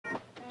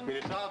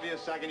mean, it's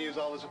obvious I can use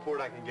all the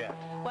support I can get.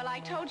 Well, I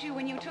told you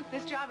when you took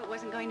this job it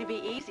wasn't going to be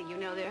easy. You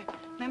know, there are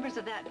members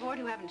of that board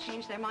who haven't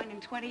changed their mind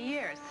in 20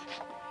 years.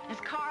 As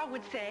Carl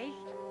would say...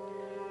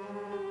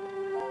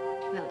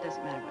 Well, it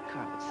doesn't matter what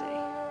Carl would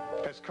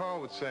say. As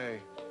Carl would say,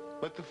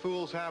 let the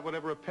fools have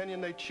whatever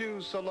opinion they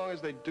choose so long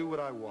as they do what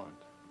I want.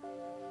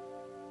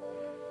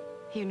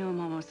 You knew him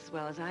almost as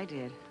well as I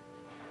did.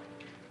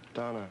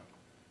 Donna,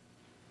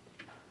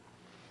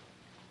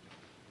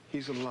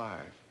 he's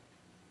alive.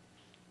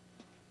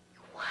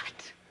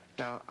 What?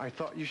 Now, I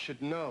thought you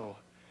should know.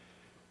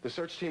 The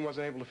search team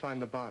wasn't able to find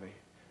the body.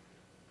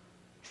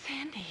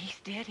 Sandy, he's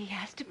dead. He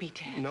has to be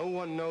dead. No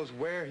one knows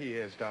where he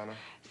is, Donna.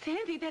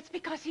 Sandy, that's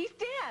because he's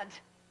dead.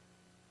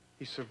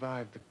 He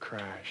survived the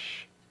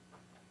crash.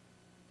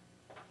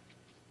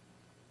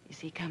 Is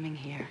he coming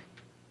here?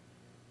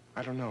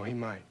 I don't know. He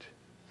might.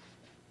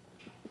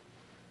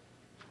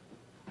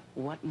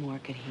 What more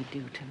could he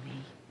do to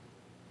me?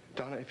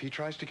 Donna, if he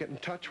tries to get in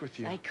touch with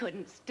you... I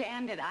couldn't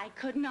stand it. I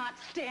could not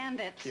stand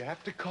it. You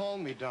have to call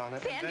me, Donna,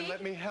 Sandy, and then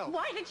let me help.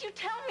 Why did you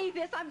tell me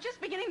this? I'm just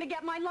beginning to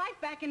get my life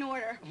back in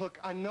order. Look,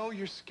 I know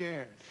you're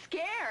scared.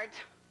 Scared?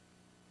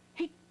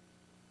 Marley,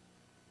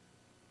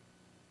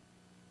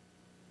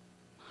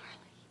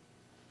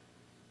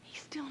 he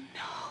still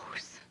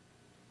knows.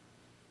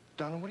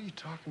 Donna, what are you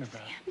talking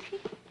about? Sandy,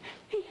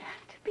 he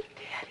had to be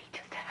dead. He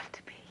just had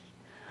to be.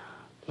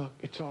 Look,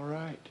 it's all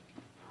right.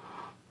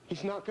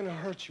 He's not going to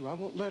hurt you. I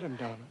won't let him,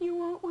 Donna. You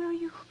won't, will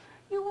you?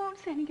 You won't,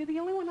 Sandy. You're the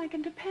only one I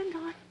can depend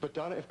on. But,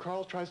 Donna, if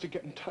Carl tries to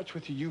get in touch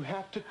with you, you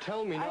have to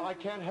tell me. Now, I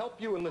can't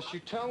help you unless you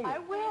tell me. I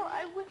will.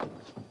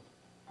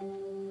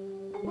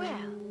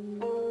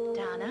 Well,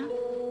 Donna,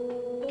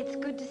 it's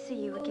good to see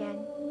you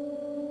again.